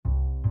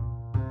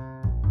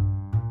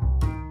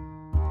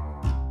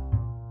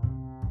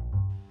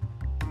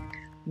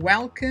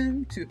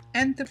Welcome to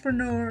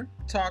Entrepreneur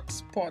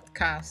Talks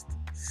Podcast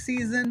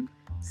Season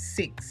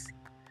 6,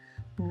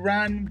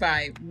 run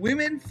by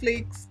Women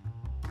Flix.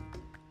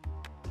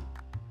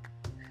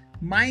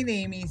 My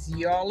name is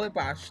Yola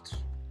Basht.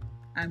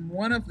 I'm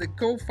one of the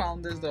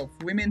co-founders of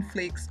Women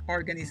Flix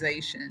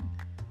organization,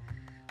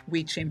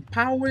 which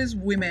empowers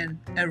women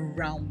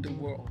around the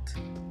world.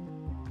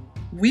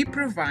 We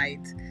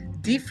provide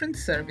different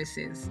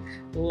services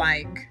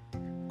like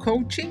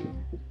coaching,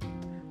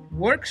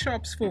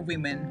 workshops for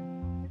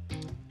women,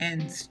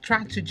 and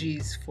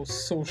strategies for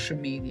social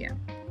media.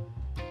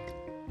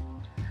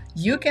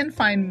 You can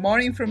find more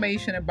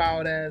information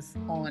about us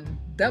on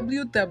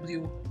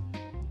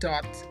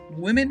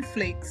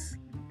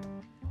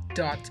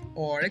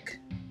www.womenflix.org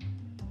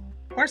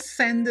or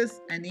send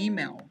us an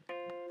email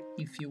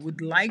if you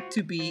would like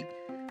to be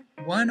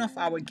one of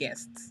our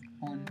guests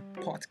on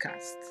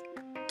podcast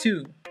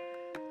to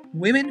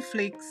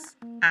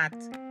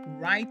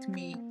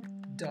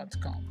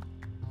womenflix@writeme.com.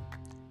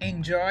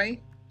 Enjoy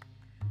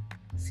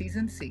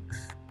Season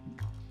 6.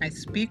 I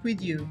speak with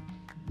you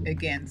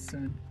again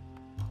soon.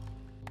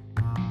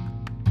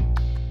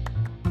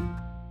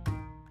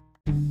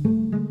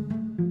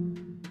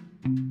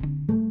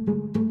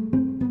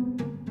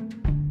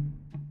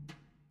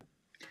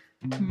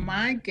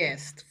 My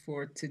guest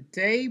for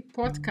today's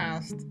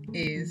podcast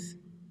is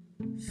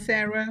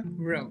Sarah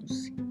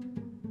Rose.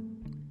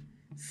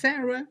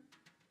 Sarah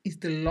is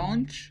the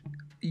Launch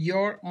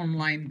Your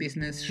Online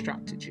Business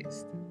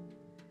Strategist,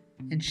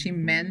 and she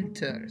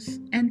mentors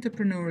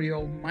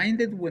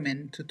entrepreneurial-minded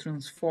women to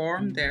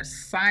transform their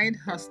side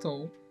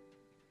hustle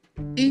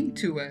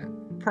into a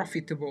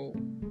profitable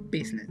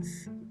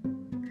business.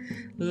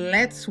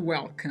 Let's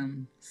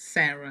welcome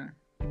Sarah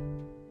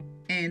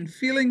and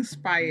feel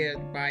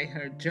inspired by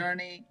her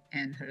journey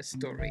and her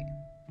story.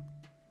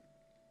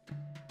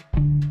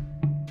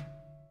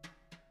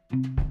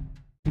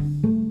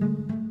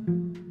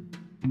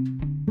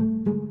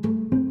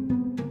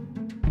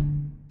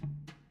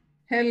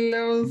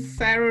 Hello,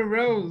 Sarah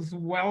Rose.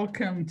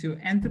 Welcome to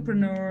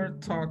Entrepreneur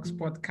Talks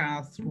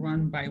podcast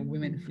run by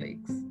Women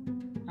Flix.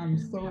 I'm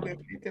so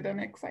delighted and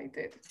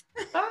excited.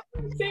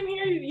 Same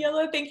here,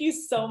 Yola. Thank you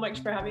so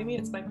much for having me.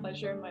 It's my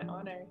pleasure and my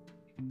honor.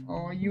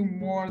 Oh, you're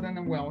more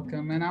than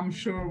welcome. And I'm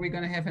sure we're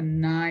going to have a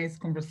nice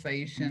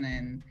conversation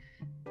and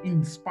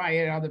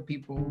inspire other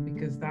people,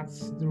 because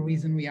that's the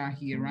reason we are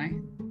here, right?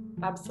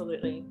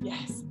 Absolutely.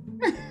 Yes.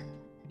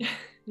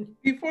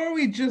 Before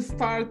we just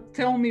start,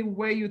 tell me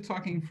where you're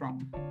talking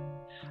from.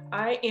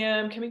 I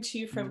am coming to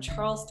you from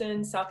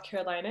Charleston, South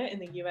Carolina in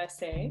the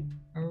USA.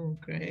 Oh,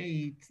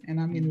 great. And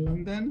I'm in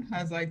London,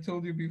 as I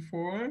told you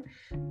before,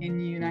 in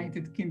the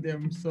United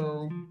Kingdom.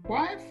 So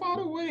quite far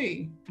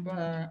away,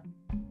 but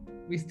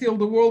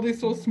the world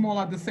is so small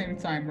at the same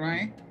time,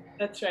 right?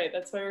 That's right.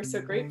 That's why we're so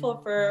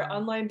grateful for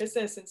online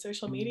business and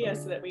social media,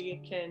 so that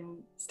we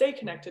can stay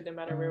connected no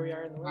matter where we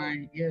are in the world.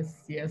 Right.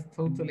 Yes,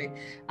 totally.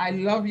 I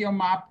love your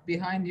map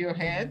behind your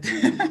head.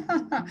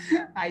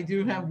 I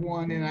do have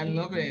one and I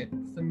love it.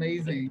 It's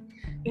amazing.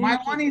 My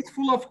one is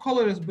full of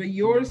colors, but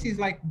yours is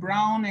like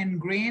brown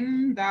and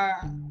green.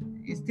 That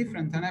is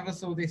different. I never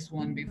saw this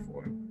one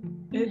before.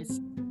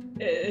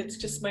 It's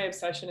just my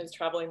obsession is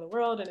traveling the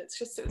world, and it's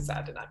just so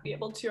sad to not be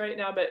able to right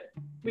now, but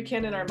we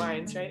can in our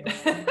minds, right?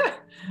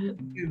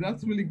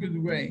 That's a really good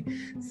way.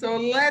 So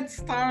let's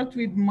start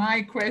with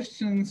my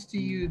questions to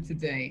you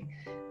today.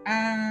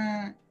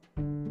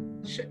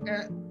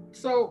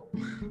 So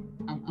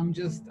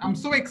I'm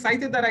so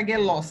excited that I get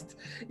lost.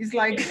 It's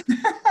like,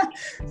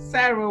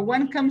 Sarah,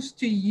 when it comes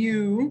to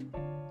you,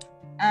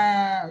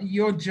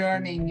 your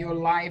journey, your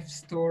life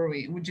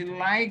story,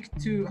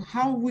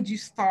 how would you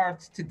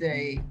start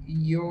today?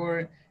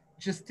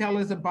 Just tell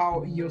us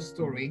about your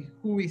story.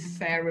 Who is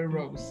Sarah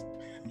Rose?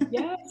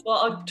 Yes,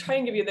 well, I'll try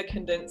and give you the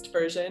condensed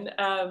version.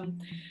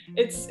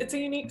 It's a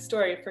unique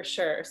story for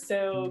sure.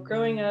 So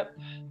growing up,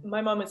 my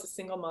mom is a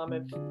single mom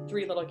of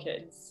 3 little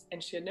kids,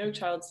 and she had no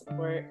child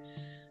support.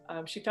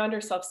 She found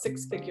herself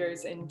 6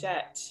 figures in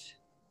debt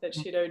that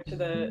she'd owed to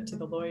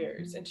the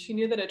lawyers, and she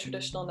knew that a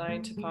traditional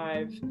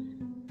 9-to-5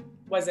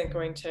 wasn't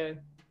going to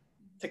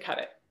cut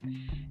it.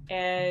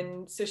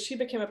 And so she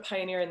became a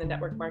pioneer in the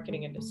network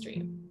marketing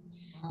industry,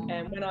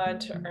 and went on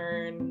to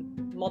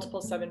earn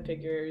multiple 7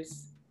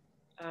 figures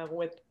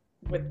with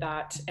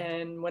that,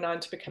 and went on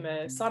to become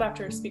a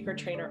sought-after speaker,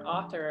 trainer,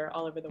 author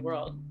all over the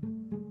world.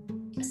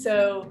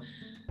 So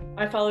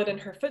I followed in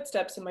her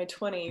footsteps. In my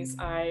 20s,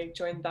 I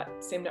joined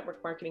that same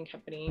network marketing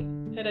company,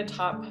 hit a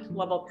top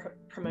level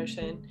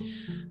promotion.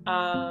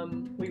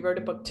 We wrote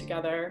a book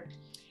together,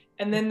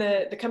 and then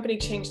the company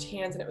changed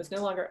hands and it was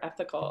no longer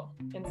ethical.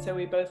 And so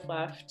we both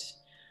left.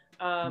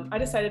 I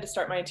decided to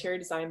start my interior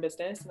design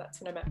business, and that's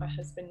when I met my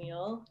husband,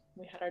 Neil.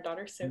 We had our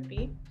daughter,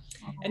 Sophie,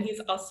 and he's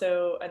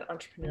also an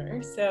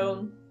entrepreneur.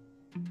 So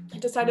I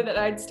decided that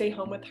I'd stay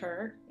home with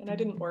her, and I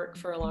didn't work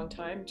for a long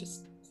time,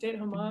 just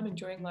stay-at-home mom,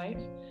 enjoying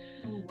life.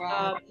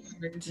 Wow.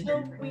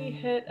 Until we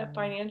hit a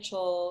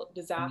financial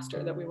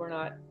disaster that we were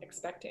not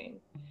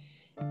expecting.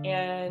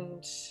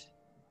 And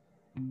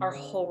our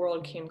whole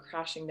world came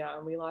crashing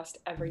down. We lost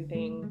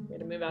everything. We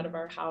had to move out of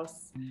our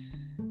house,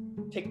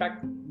 take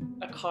back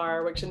a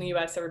car, which in the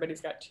US,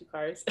 everybody's got 2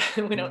 cars.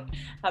 We don't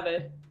have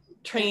a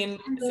train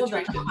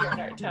situation here in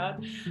our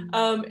town.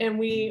 And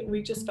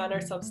we just found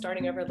ourselves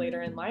starting over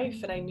later in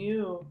life. And I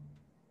knew,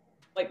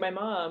 like my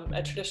mom,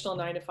 a traditional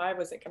 9 to 5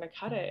 wasn't going to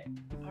cut it.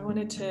 I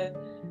wanted to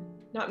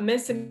not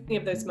miss any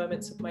of those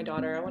moments with my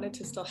daughter. I wanted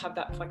to still have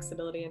that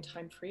flexibility and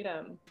time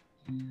freedom.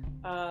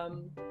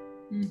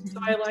 So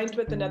I aligned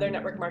with another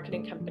network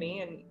marketing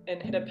company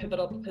and hit a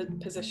pivotal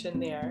position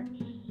there.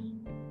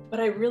 But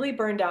I really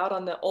burned out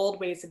on the old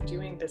ways of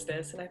doing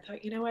business. And I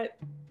thought, you know what?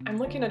 I'm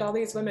looking at all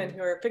these women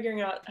who are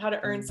figuring out how to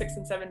earn 6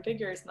 and 7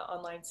 figures in the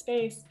online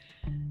space.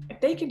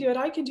 If they can do it,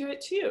 I can do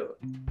it too.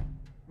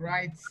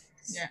 Right.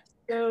 Yeah.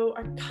 So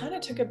I kind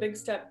of took a big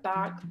step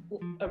back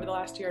over the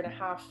last 1.5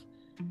 years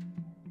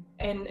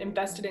and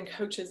invested in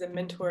coaches and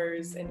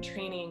mentors and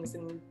trainings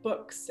and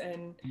books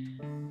and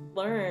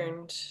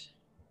learned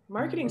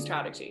marketing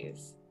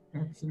strategies.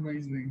 That's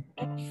amazing.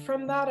 And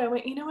from that, I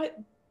went, you know what?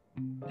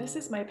 This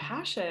is my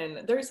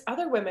passion. There's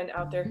other women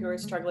out there who are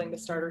struggling to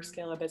start or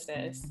scale a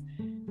business,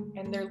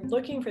 and they're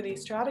looking for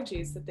these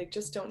strategies that they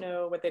just don't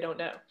know what they don't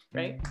know,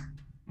 right?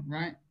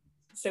 Right.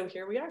 So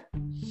here we are.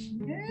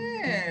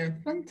 Yeah,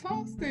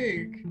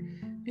 fantastic.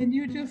 And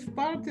you just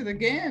started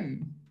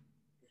again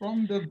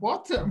from the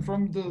bottom,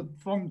 from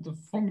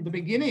the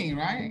beginning,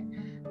 right?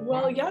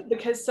 Well, yeah,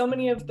 because so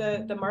many of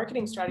the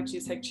marketing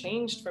strategies had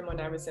changed from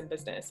when I was in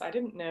business. I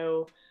didn't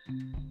know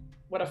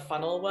what a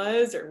funnel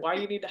was or why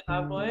you need to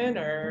have one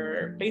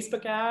or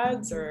Facebook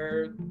ads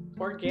or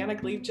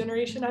organic lead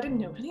generation. I didn't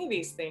know any of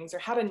these things, or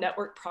how to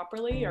network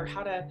properly, or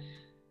how to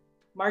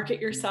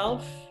market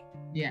yourself,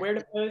 where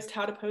to post,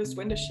 how to post,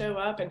 when to show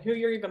up, and who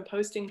you're even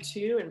posting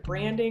to, and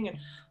branding and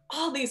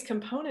all these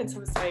components. I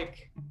was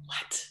like,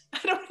 what? I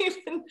don't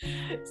even,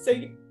 so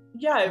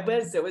yeah,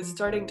 it was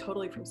starting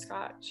totally from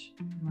scratch.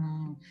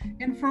 Wow.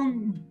 And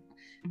from,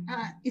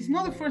 it's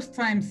not the first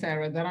time,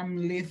 Sarah, that I'm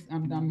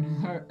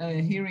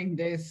hearing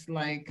this,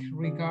 like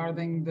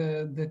regarding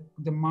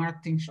the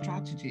marketing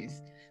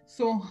strategies.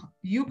 So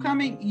you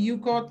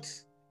got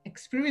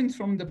experience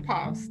from the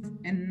past,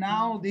 and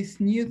now these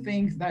new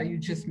things that you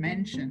just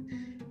mentioned.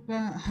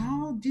 But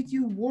how did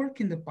you work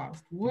in the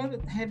past? What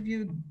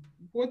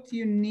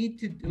you need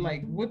to do,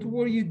 like, what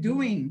were you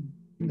doing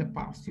in the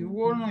past? You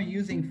were not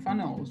using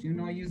funnels, you're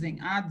not using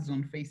ads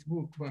on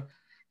Facebook, but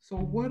so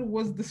what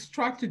was the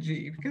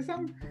strategy? Because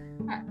I'm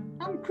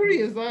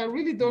curious. I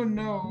really don't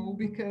know,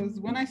 because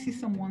when I see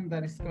someone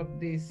that has got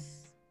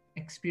this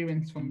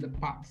experience from the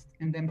past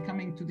and then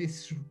coming to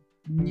this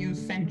new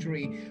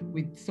century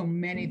with so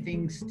many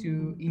things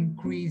to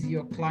increase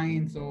your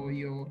clients or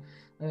your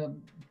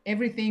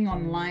everything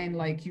online,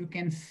 like you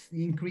can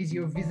increase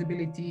your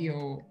visibility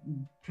or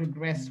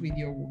progress with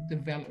your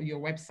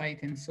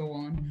website and so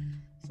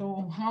on.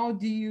 So how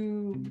do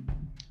you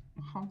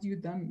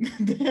done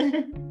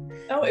there?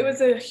 Oh, it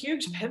was a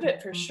huge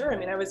pivot for sure. I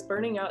mean, I was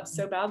burning out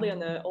so badly on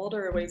the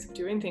older ways of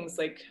doing things.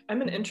 Like,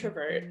 I'm an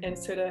introvert, and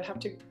so to have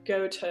to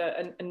go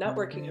to a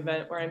networking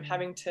event where I'm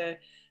having to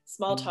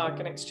small talk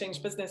and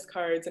exchange business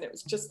cards, and it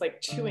was just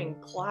like chewing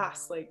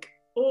glass, like,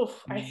 oh,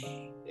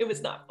 it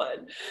was not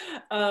fun.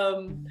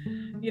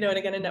 You know, and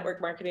again, in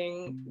network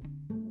marketing,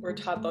 we're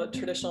taught the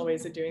traditional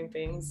ways of doing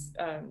things.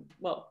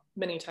 Well,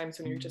 many times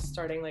when you're just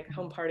starting, like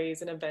home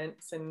parties and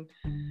events and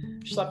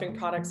schlepping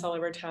products all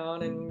over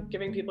town and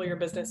giving people your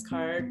business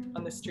card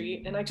on the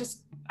street. And I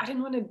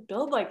didn't want to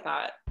build like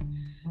that.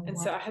 And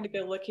so I had to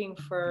go looking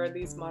for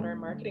these modern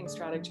marketing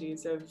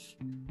strategies of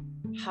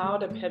how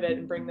to pivot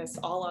and bring this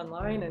all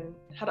online, and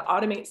how to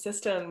automate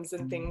systems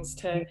and things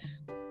to,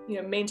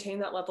 you know, maintain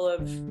that level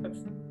of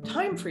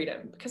time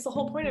freedom. Because the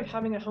whole point of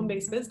having a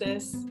home-based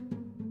business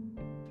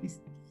is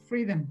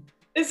freedom.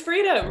 Is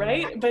freedom,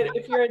 right? But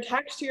if you're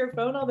attached to your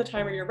phone all the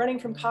time, or you're running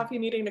from coffee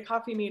meeting to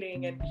coffee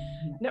meeting and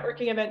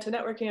networking event to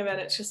networking event,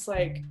 it's just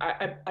like,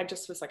 I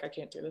just was like, I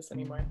can't do this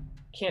anymore.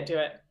 Can't do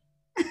it.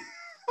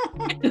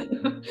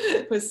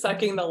 It was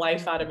sucking the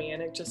life out of me,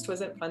 and it just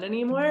wasn't fun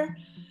anymore.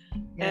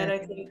 Yeah. And I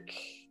think,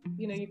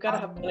 you know, you've got to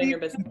have fun in your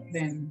business.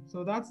 Then.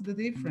 So that's the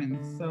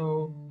difference.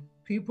 So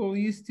people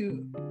used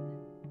to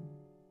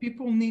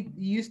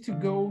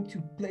go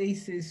to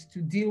places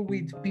to deal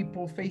with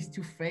people face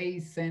to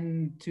face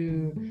and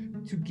to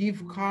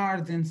give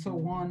cards and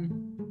so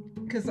on.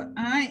 Because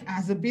I,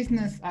 as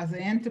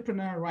an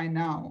entrepreneur right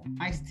now,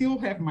 I still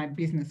have my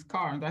business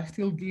card. I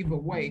still give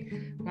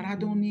away, but I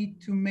don't need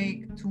to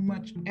make too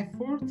much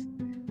effort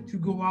to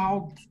go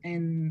out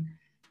and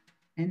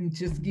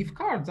just give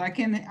cards.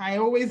 I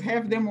always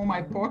have them on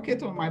my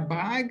pocket or my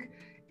bag.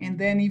 And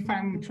then if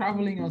I'm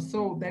traveling or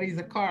so, there is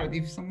a card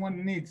if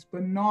someone needs,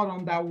 but not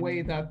on that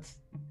way that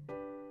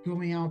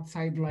going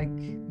outside like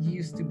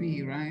used to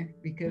be, right?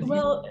 Because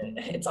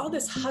it's all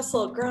this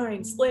hustle,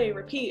 grind, slay,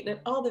 repeat, and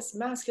all this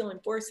masculine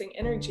forcing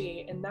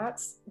energy. And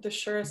that's the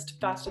surest,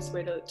 fastest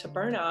way to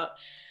burnout.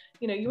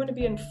 you want to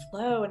be in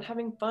flow and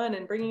having fun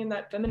and bringing in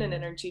that feminine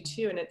energy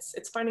too. And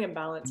it's finding a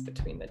balance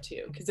between the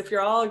two. Because if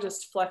you're all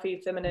just fluffy,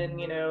 feminine,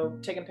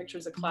 taking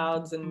pictures of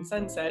clouds and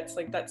sunsets,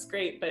 like that's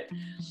great, but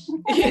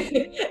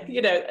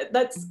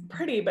that's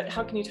pretty, but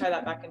how can you tie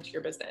that back into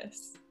your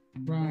business?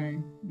 Right.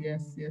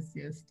 Yes,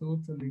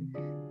 totally.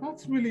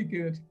 That's really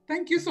good.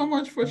 Thank you so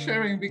much for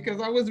sharing,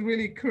 because I was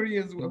really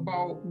curious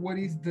about what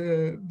is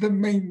the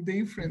main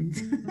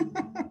difference.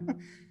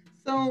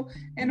 So,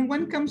 and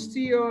when it comes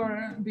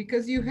to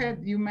because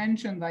you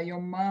mentioned that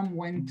your mom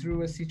went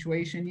through a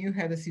situation, you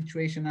had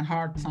a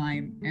hard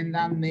time, and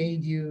that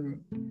made you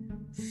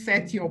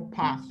set your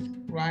path,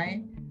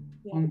 right?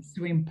 Yes.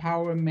 To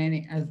empower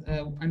many as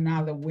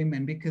another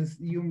women, because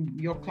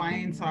your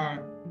clients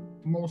are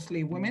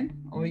mostly women,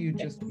 or you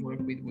just work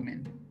with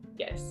women?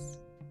 Yes.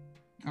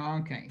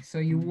 Okay, so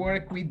you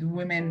work with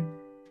women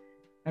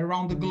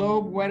around the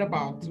globe. What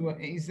about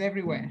is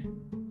everywhere?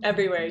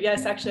 Everywhere.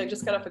 Yes, actually, I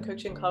just got off a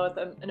coaching call with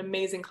an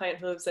amazing client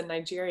who lives in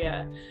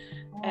Nigeria.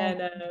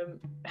 And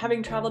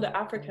having traveled to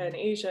Africa and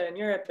Asia and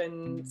Europe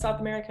and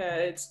South America,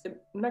 it's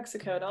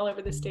Mexico and all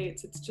over the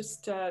States, it's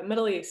just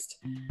Middle East.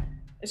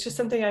 It's just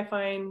something I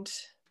find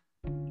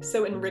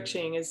so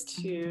enriching, is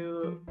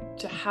to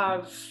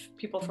have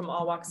people from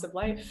all walks of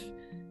life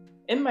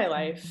in my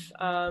life.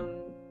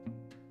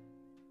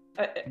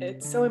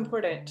 It's so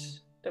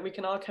important that we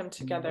can all come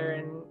together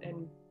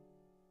and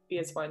be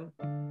as one.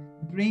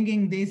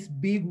 Bringing this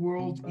big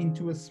world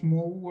into a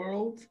small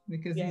world,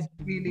 because it's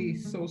really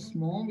so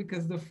small,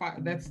 because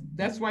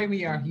that's why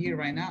we are here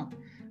right now.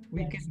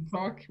 We can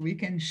talk, we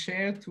can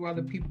share to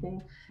other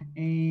people,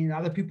 and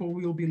other people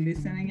will be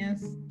listening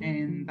us,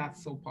 and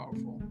that's so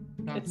powerful.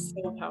 It's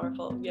so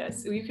powerful.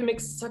 Yes, you can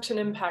make such an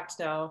impact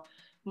now,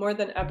 more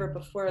than ever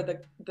before.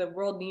 The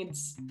world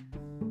needs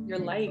your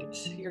light,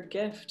 your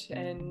gift,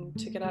 and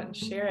to get out and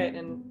share it.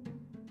 And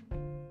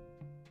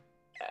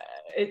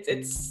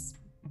it's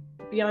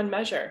beyond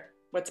measure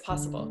what's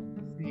possible.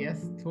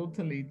 Yes,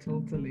 totally.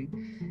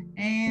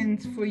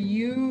 And for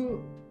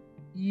you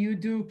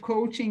do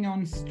coaching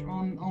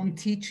on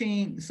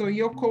teaching. So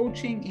your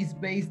coaching is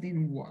based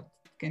in what?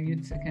 Can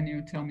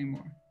you tell me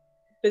more?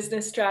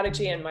 Business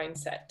strategy and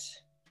mindset.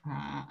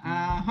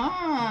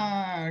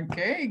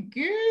 Okay,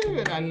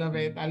 good. I love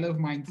it. I love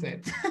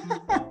mindset.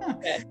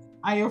 Yes.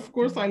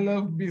 I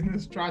love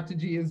business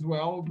strategy as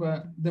well,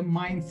 but the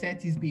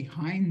mindset is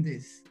behind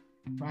this,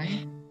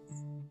 right?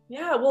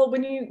 Yeah, well,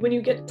 when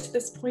you get to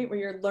this point where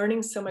you're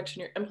learning so much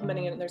and you're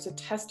implementing it, and there's a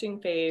testing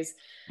phase,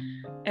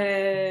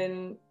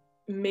 and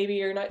maybe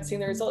you're not seeing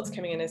the results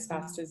coming in as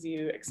fast as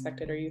you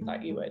expected or you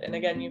thought you would. And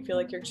again, you feel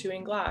like you're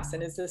chewing glass,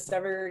 and is this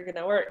ever going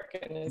to work?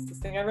 And is this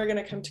thing ever going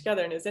to come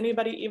together? And is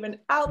anybody even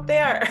out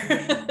there?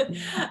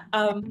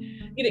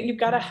 You've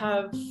got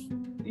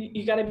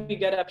to be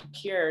good up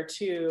here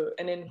too,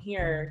 and in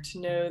here, to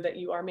know that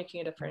you are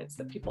making a difference,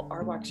 that people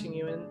are watching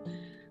you, and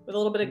with a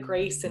little bit of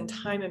grace and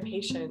time and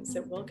patience,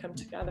 it will come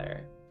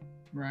together.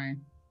 Right.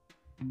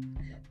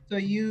 So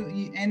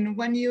you and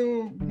when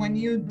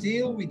you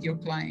deal with your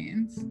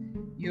clients,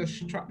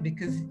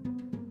 because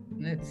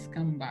let's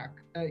come back.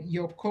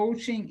 Your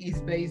coaching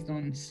is based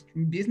on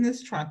business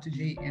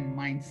strategy and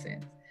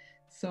mindset.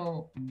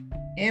 So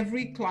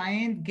every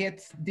client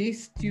gets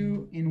these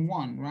two in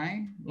one,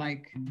 right?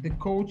 Like the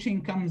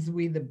coaching comes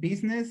with the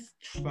business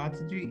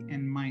strategy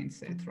and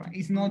mindset, right?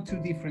 It's not two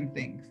different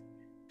things.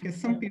 Because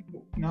some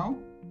people,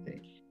 no?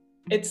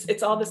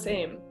 It's all the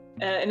same.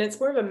 And it's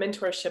more of a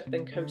mentorship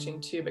than coaching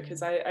too,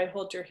 because I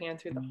hold your hand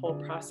through the whole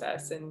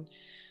process. And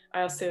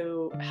I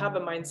also have a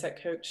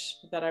mindset coach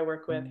that I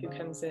work with who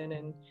comes in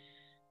and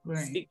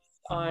speaks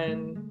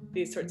on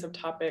these sorts of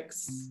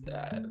topics,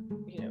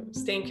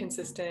 staying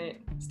consistent,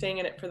 staying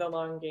in it for the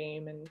long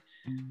game, and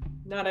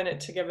not in it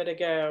to give it a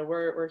go.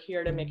 We're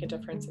here to make a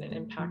difference and an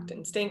impact,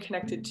 and staying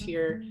connected to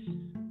your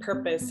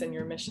purpose and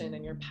your mission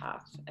and your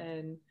path,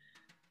 and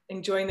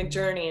enjoying the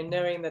journey, and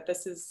knowing that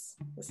this is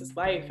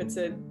life. It's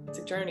a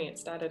journey.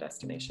 It's not a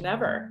destination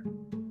ever.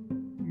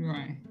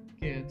 Right.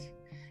 Good.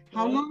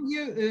 How long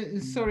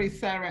sorry,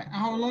 Sarah,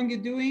 how long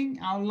you've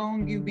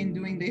been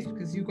doing this?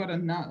 Because you got a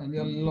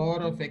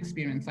lot of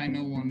experience, I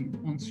know,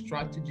 on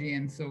strategy,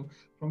 and so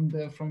from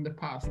the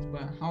past,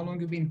 but how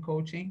long you been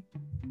coaching?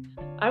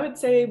 I would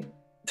say,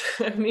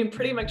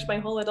 pretty much my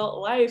whole adult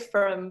life.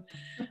 From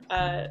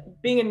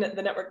being in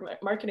the network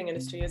marketing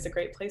industry is a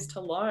great place to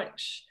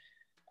launch,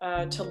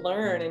 to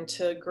learn and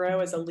to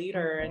grow as a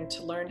leader, and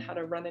to learn how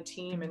to run a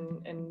team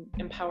and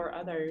empower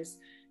others.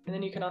 And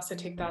then you can also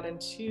take that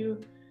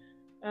into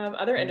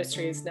other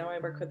industries. Now I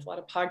work with a lot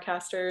of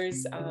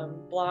podcasters,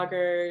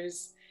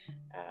 bloggers,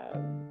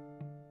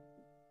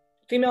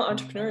 female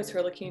entrepreneurs who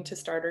are looking to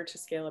start or to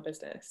scale a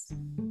business.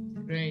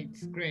 Great.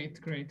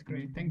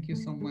 Thank you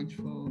so much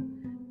for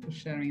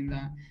sharing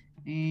that.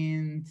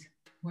 And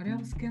what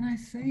else can I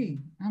say?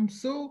 I'm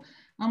so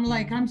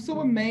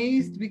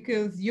amazed,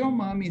 because your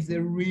mom is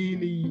a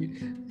really,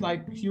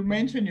 like you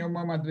mentioned your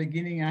mom at the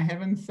beginning. I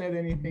haven't said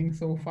anything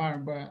so far,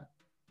 but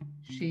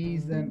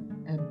she's a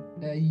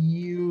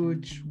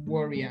huge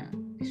warrior,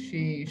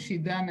 she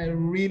done a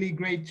really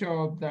great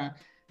job. That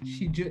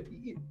she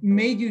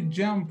made you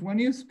jump when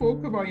you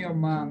spoke about your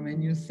mom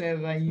and you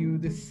said that you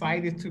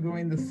decided to go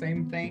in the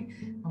same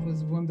thing. I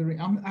was wondering,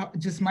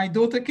 just my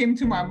daughter came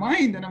to my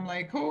mind, and I'm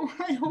like, oh,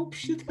 I hope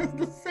she does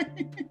the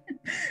same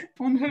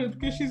on her,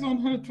 because she's on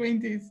her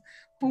 20s.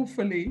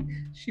 Hopefully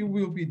she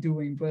will be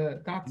doing,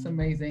 but that's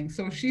amazing.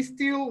 So she's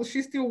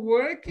still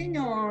working,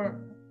 or?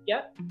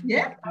 Yep.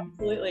 Yeah,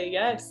 absolutely,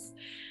 yes.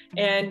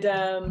 And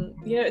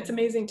you know, it's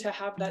amazing to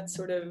have that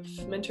sort of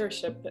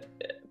mentorship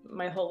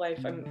my whole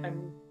life.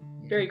 I'm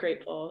very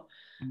grateful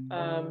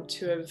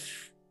to have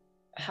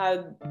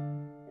had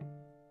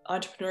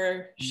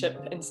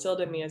entrepreneurship instilled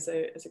in me as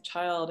a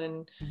child,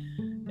 and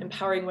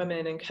empowering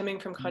women and coming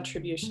from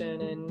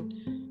contribution and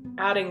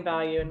adding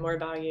value and more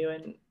value.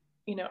 And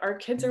you know, our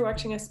kids are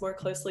watching us more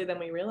closely than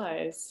we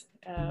realize.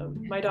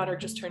 My daughter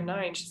just turned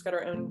 9. She's got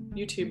her own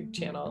YouTube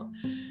channel,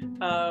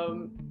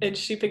 and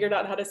she figured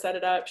out how to set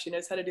it up. She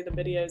knows how to do the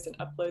videos and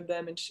upload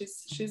them, and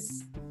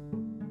she's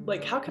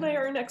like, how can I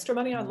earn extra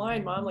money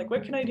online, Mom? Like,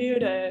 what can I do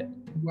to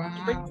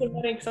bring some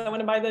money, because I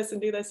want to buy this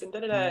and do this and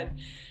da-da-da.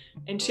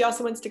 And she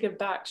also wants to give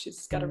back.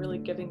 She's got a really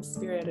giving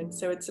spirit, and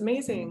so it's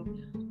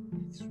amazing.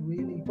 It's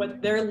really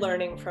what they're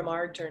learning from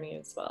our journey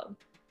as well.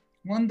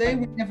 One day,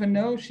 we never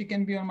know, she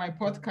can be on my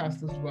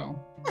podcast as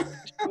well.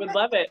 She would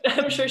love it.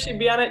 I'm sure she'd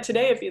be on it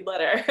today if you'd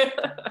let her.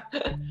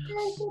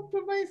 Oh,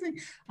 that's amazing.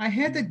 I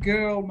had a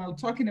girl, now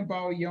talking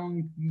about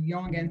young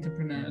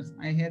entrepreneurs,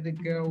 I had a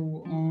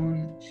girl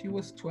on, she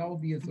was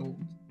 12 years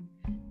old.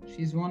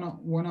 She's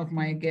one of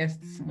my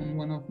guests on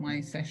one of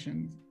my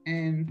sessions.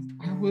 And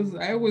I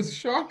was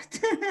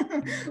shocked,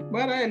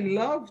 but I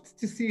loved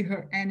to see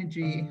her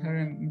energy, her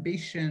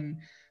ambition,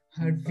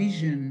 her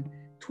vision.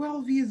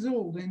 12 years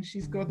old, and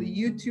she's got the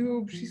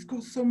YouTube, she's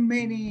got so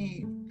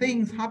many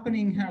things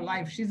happening in her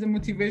life. She's a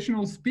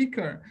motivational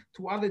speaker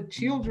to other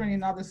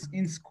children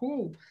in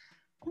school.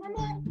 And I'm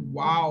like,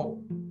 wow,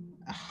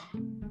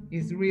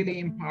 it's really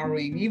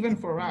empowering, even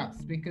for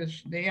us,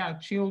 because they are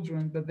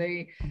children, but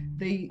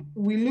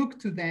we look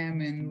to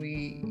them and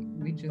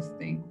we just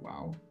think,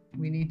 wow,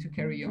 we need to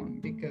carry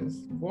on,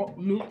 because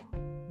look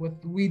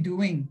what we're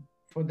doing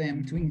for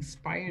them to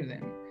inspire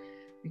them.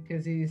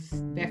 Because it's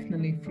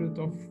definitely fruit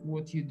of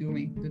what you're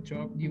doing,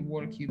 the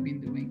work you've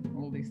been doing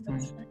all this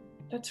time.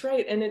 That's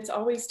right. And it's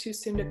always too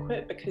soon to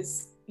quit,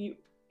 because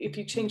if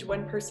you change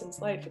one person's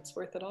life, it's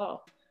worth it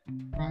all.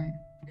 Right.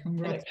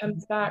 Congrats. And it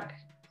comes back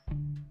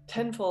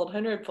tenfold,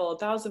 hundredfold,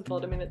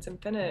 thousandfold. I mean, it's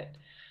infinite.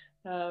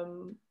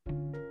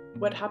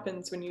 What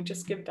happens when you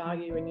just give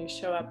value and you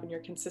show up and you're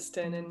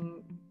consistent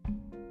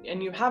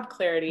and you have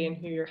clarity in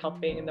who you're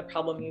helping and the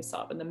problem you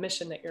solve and the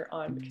mission that you're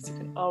on, because you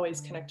can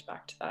always connect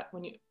back to that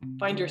when you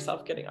find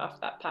yourself getting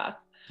off that path.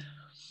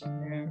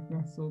 Yeah,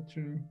 that's so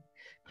true.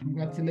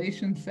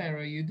 Congratulations,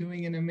 Sarah. You're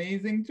doing an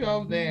amazing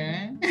job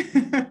there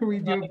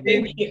with your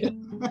baby.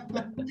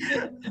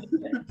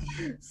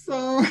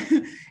 So,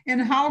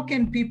 and how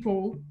can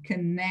people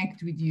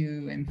connect with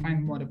you and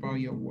find more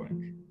about your work?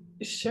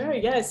 Sure,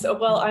 yes.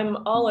 Well,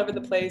 I'm all over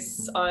the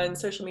place on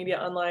social media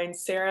online.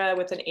 Sarah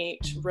with an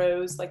H,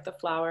 Rose like the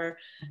flower,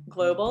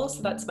 Global.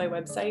 So that's my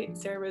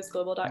website,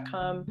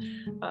 sarahroseglobal.com.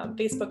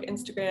 Facebook,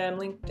 Instagram,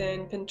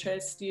 LinkedIn,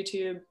 Pinterest,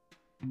 YouTube,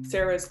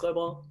 Sarah Rose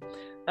Global.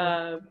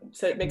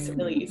 So it makes it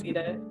really easy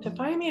to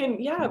find me.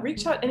 And yeah,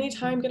 reach out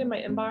anytime, get in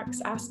my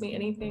inbox, ask me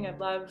anything. I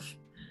love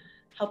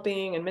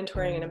helping and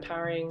mentoring and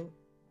empowering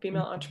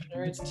female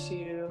entrepreneurs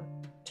to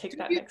take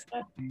that next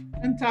step.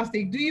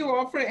 Fantastic. Do you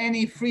offer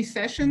any free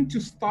session to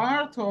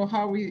start, or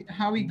how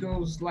it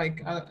goes?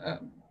 Like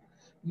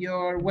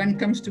when it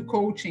comes to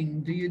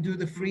coaching, do you do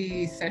the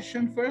free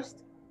session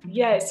first?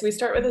 Yes, we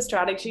start with a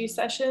strategy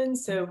session.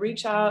 So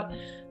reach out.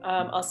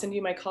 I'll send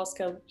you my call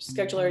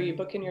scheduler. You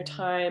book in your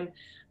time.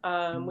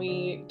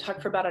 We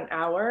talk for about an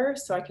hour,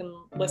 so I can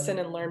listen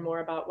and learn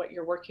more about what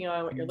you're working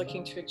on, what you're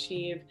looking to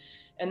achieve,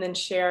 and then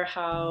share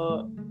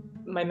how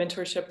my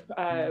mentorship,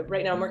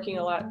 right now I'm working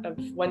a lot of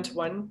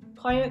one-to-one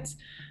clients.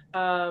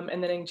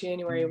 And then in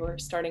January, we're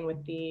starting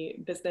with the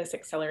Business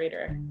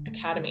Accelerator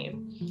Academy,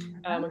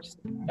 which is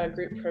a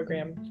group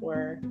program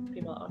for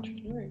female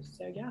entrepreneurs.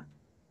 So yeah.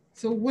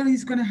 So what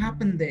is going to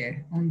happen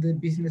there on the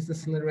Business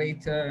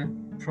Accelerator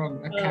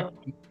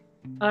Academy?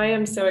 I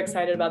am so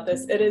excited about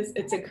this.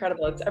 It's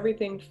incredible. It's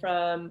everything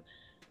from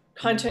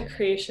content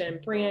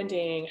creation,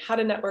 branding, how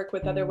to network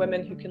with other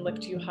women who can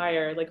lift you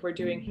higher, like we're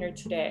doing here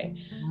today.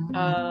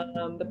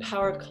 The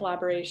power of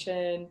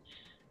collaboration,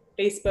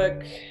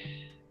 Facebook,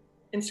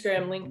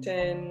 Instagram,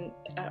 LinkedIn,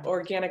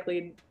 organic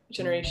lead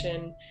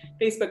generation,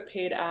 Facebook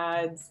paid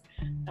ads,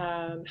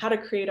 how to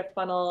create a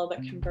funnel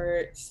that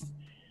converts.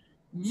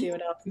 See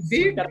what else?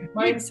 We've got a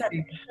mindset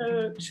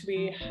coach.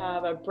 We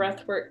have a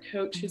breathwork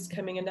coach who's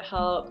coming in to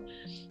help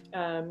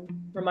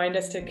remind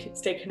us to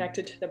stay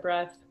connected to the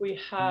breath.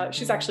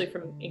 She's actually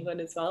from England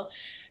as well,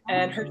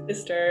 and her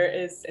sister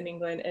is in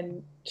England,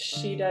 and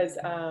she does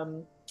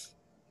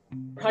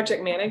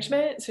project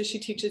management. So she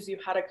teaches you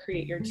how to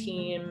create your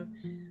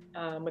team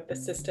with the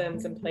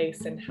systems in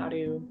place and how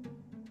to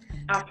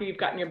after you've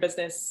gotten your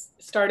business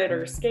started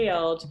or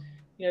scaled,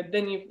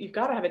 then you've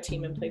got to have a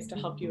team in place to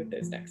help you with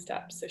those next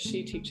steps. So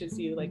she teaches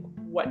you like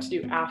what to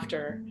do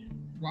after.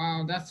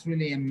 Wow, that's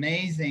really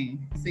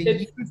amazing. It's a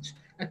huge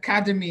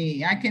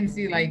academy. I can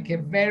see like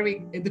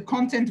the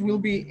content will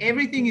be,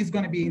 everything is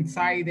going to be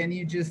inside, and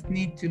you just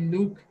need to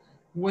look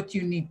what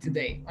you need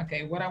today.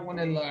 Okay, what I want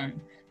to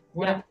learn,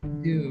 what I want to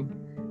do.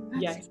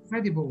 That's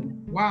incredible.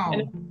 Wow.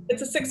 And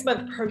it's a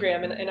 6-month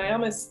program, and I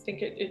almost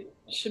think it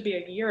should be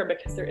a year,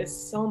 because there is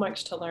so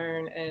much to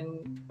learn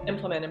and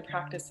implement and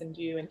practice and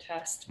do and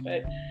test,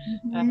 but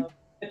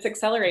it's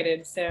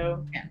accelerated,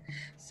 so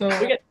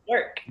we get to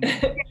work.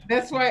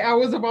 That's why I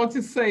was about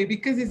to say,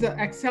 because it's an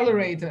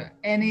accelerator,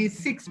 and it's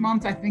 6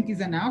 months I think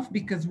is enough,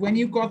 because when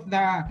you got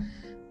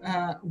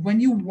when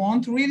you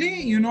want,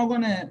 really, you're not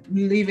going to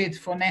leave it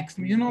for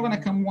you're not going to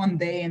come one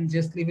day and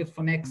just leave it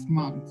for next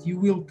month. You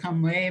will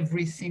come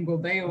every single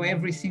day or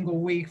every single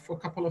week for a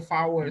couple of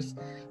hours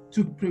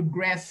to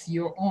progress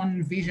your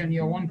own vision,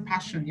 your own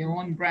passion, your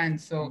own brand.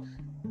 So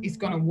it's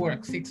going to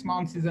work. 6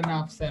 months is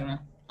enough, Sarah.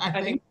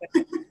 I think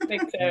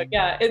so.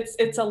 Yeah,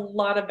 it's a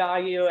lot of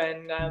value,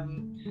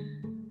 and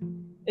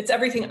it's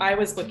everything I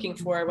was looking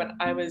for when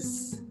I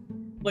was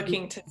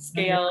looking to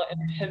scale and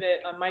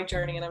pivot on my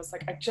journey. And I was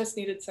like, I just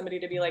needed somebody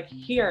to be like,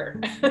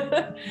 here.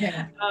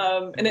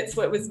 And it's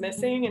what was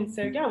missing. And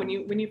so, when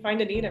you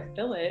find a need and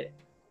fill it,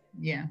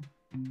 you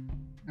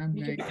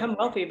can become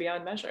wealthy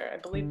beyond measure. I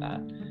believe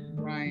that.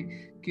 Right.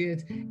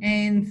 Good.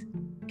 And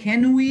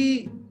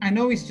I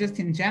know it's just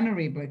in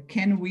January, but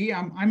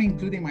I'm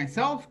including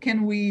myself,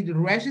 can we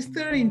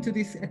register into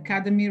this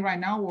academy right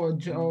now,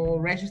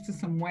 or register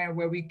somewhere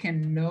where we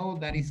can know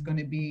that it's going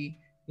to be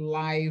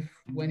live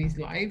when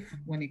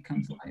it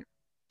comes live?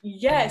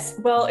 Yes.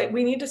 Well,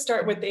 we need to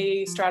start with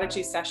a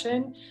strategy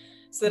session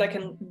so that I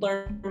can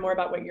learn more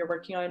about what you're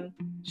working on,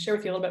 share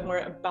with you a little bit more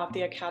about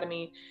the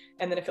academy,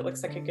 and then if it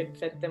looks like a good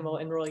fit, then we'll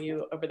enroll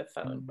you over the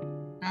phone.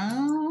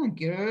 Oh,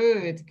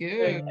 good.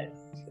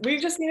 We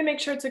just need to make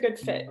sure it's a good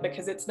fit,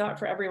 because it's not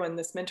for everyone.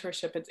 This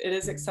mentorship, it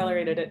is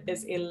accelerated. It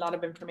is a lot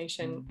of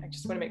information. I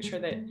just want to make sure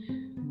that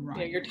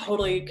you're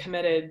totally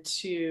committed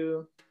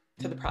to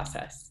the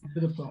process.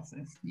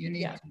 You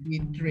need to be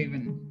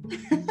driven.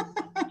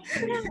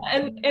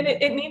 And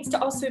it needs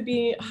to also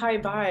be high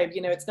vibe.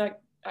 It's not,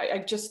 I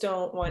just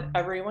don't want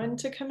everyone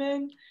to come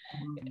in.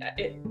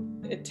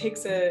 It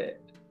takes a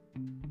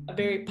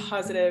very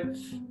positive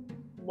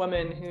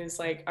woman who's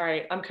like, all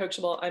right, I'm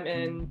coachable, I'm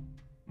in,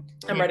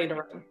 I'm ready to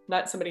run.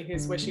 Not somebody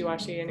who's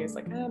wishy-washy and who's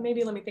like,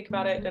 maybe let me think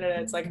about it.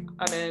 It's like,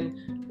 I'm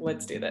in,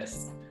 let's do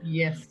this.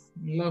 Yes,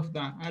 love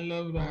that. I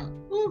love that.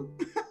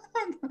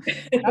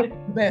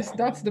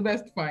 That's the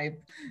best vibe.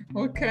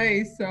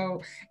 Okay,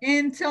 so,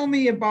 and tell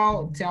me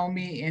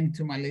and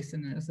to my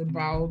listeners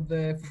about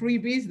the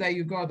freebies that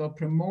you got, or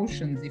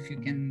promotions, if you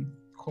can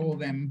call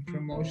them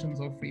promotions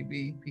or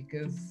freebie,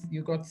 because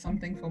you got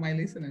something for my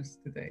listeners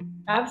today.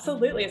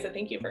 Absolutely. So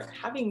thank you for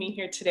having me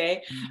here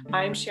today.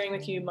 I'm sharing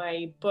with you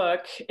my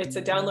book. It's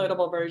a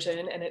downloadable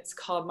version, and it's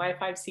called My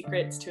 5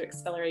 Secrets to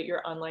Accelerate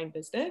Your Online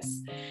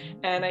Business.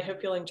 And I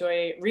hope you'll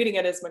enjoy reading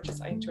it as much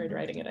as I enjoyed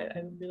writing it.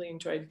 I really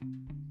enjoyed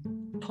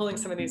pulling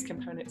some of these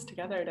components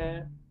together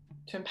to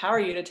empower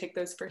you to take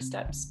those first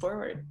steps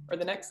forward, or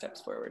the next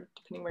steps forward,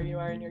 depending where you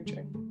are in your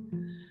journey.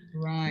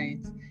 Right.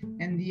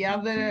 And the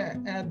other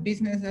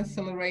Business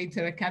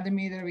Accelerator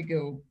Academy, there we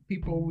go.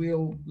 People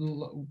will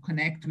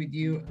connect with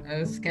you,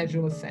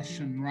 schedule a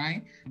session,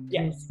 right?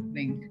 Yes.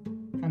 Link.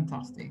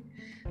 Fantastic.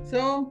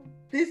 So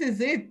this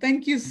is it.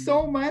 Thank you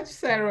so much,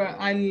 Sarah.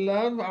 I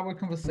love our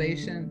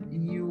conversation.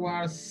 You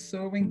are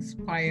so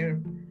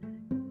inspired.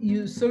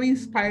 You're so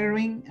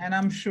inspiring, and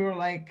I'm sure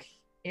like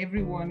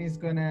everyone is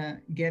gonna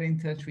get in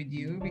touch with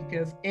you,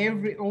 because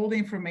all the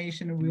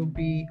information will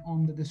be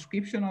on the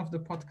description of the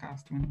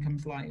podcast when it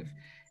comes live.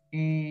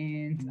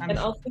 And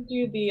I'll send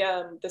you the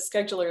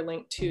scheduler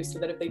link too, so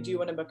that if they do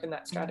want to book in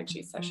that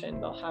strategy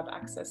session, they'll have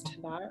access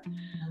to that.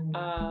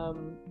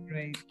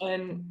 Great.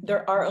 And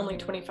there are only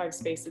 25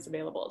 spaces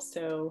available,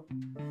 so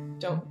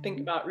don't think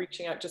about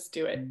reaching out, just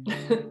do it.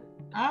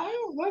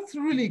 Oh, that's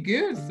really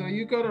good. So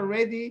you got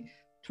already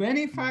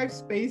 25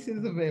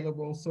 spaces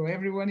available. So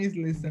everyone is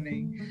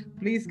listening,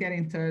 please get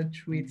in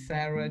touch with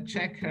Sarah.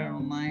 Check her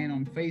online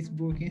on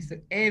Facebook, Insta,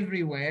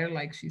 everywhere.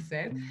 Like she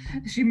said,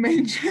 she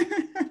mentioned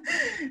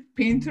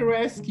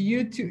Pinterest,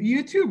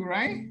 YouTube,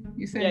 right?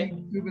 You said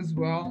YouTube as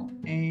well,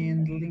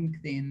 and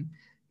LinkedIn.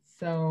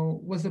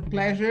 So it was a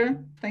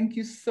pleasure. Thank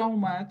you so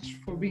much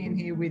for being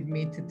here with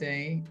me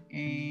today.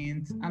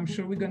 And I'm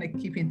sure we're going to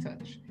keep in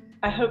touch.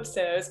 I hope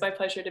so. It's my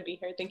pleasure to be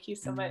here. Thank you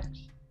so much.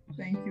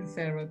 Thank you,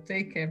 Sarah.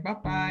 Take care.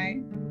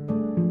 Bye-bye.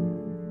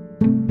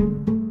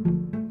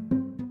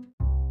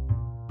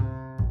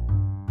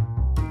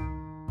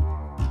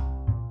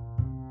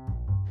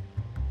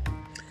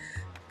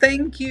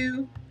 Thank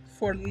you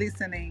for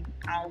listening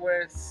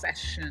our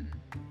session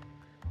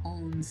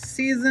on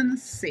season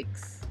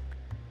 6,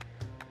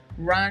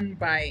 run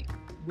by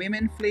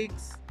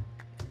Womenflix,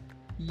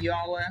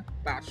 Yola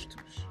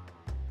Bastos.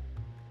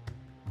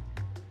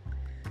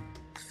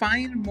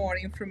 find more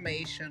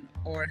information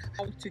or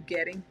how to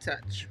get in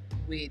touch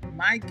with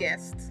my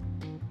guests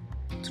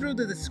through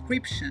the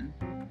description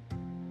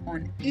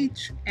on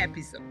each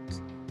episode.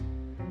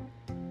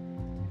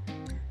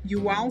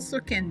 You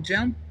also can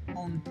jump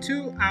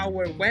onto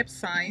our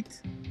website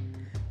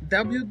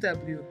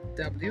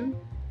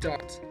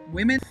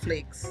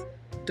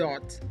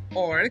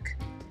www.womenflix.org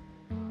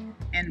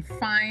and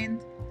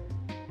find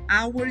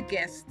our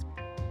guest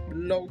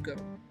logo.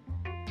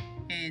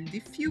 And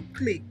if you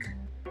click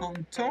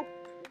on top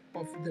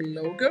of the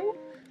logo,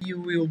 you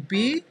will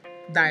be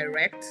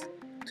direct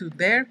to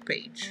their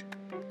page.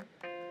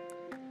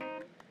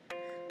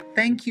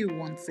 Thank you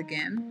once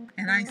again,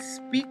 and I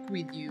speak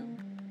with you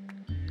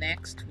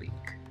next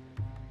week.